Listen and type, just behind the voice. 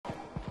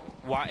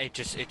Why? It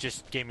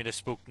just gave me the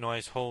spook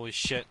noise. Holy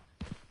shit!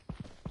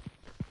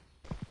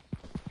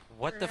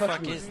 What the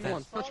fuck is that? Come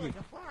on, touch me.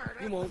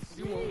 You won't.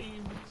 You won't.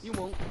 You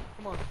won't.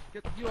 Come on.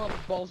 You don't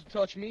have the balls to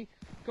touch me.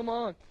 Come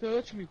on.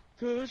 Touch me.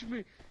 Touch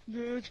me.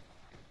 Touch.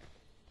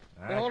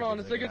 Hey, hold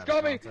on a second. It's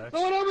coming.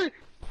 Someone help me.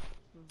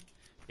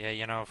 Yeah,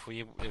 you know, if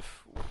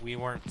we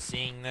weren't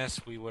seeing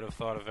this, we would have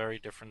thought a very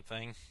different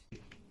thing.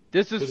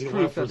 This is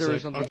proof that there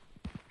is something.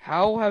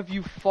 How have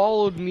you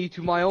followed me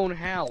to my own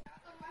house?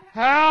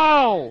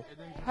 How?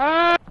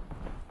 How?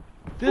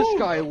 This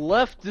guy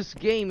left this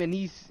game and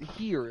he's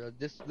here.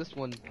 This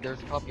one, there's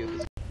a copy of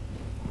this.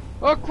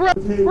 Oh crap!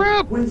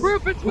 Crap!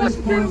 Crap! It's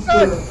mashed potato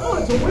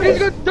guy! He's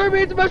gonna turn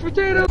me into mashed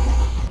potato!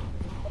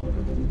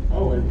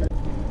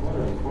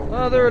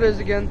 Oh, there it is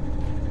again.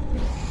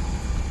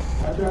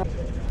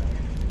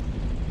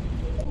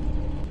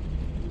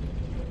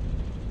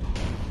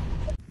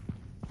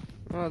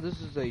 Oh,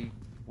 this is a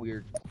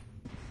weird.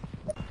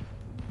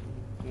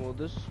 Well,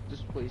 this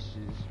place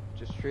is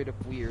just straight up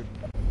weird.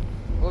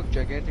 Look,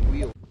 gigantic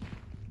wheel.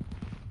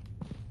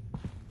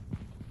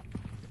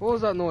 What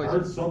was that noise? I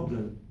heard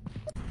something.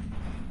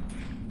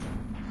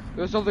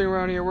 There's something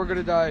around here. We're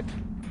gonna die.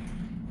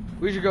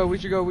 We should go. We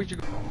should go. We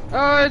should go.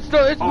 Ah, it's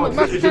mashed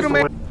potato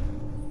man.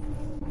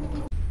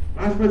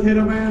 Mashed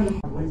potato man.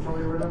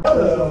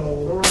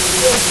 Hello.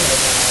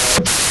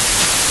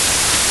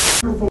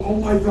 Oh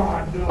my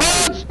god, no.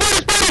 Oh,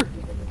 spider!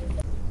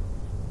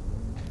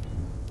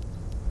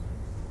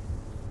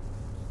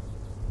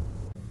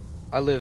 I live.